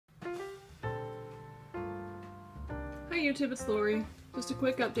YouTube, it's Lori. Just a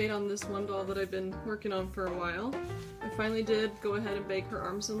quick update on this one doll that I've been working on for a while. I finally did go ahead and bake her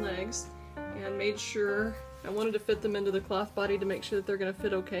arms and legs and made sure I wanted to fit them into the cloth body to make sure that they're going to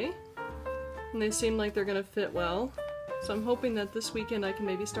fit okay. And they seem like they're going to fit well. So I'm hoping that this weekend I can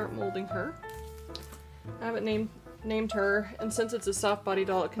maybe start molding her. I haven't named her, and since it's a soft body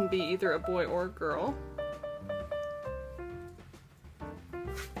doll it can be either a boy or a girl.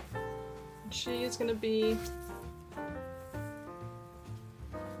 She is going to be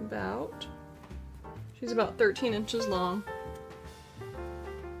she's about 13 inches long.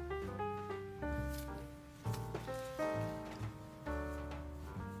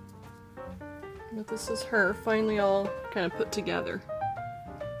 But this is her finally all kind of put together.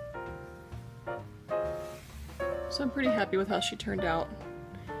 So I'm pretty happy with how she turned out.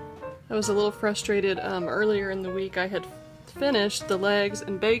 I was a little frustrated earlier in the week. I had finished the legs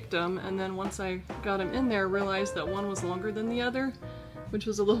and baked them, and then once I got them in there, realized that one was longer than the other, which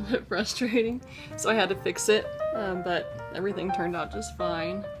was a little bit frustrating. So I had to fix it, but everything turned out just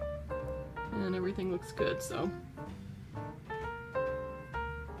fine, and everything looks good. So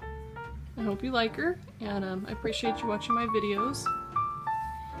I hope you like her, and I appreciate you watching my videos.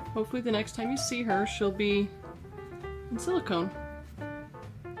 Hopefully the next time you see her, she'll be in silicone.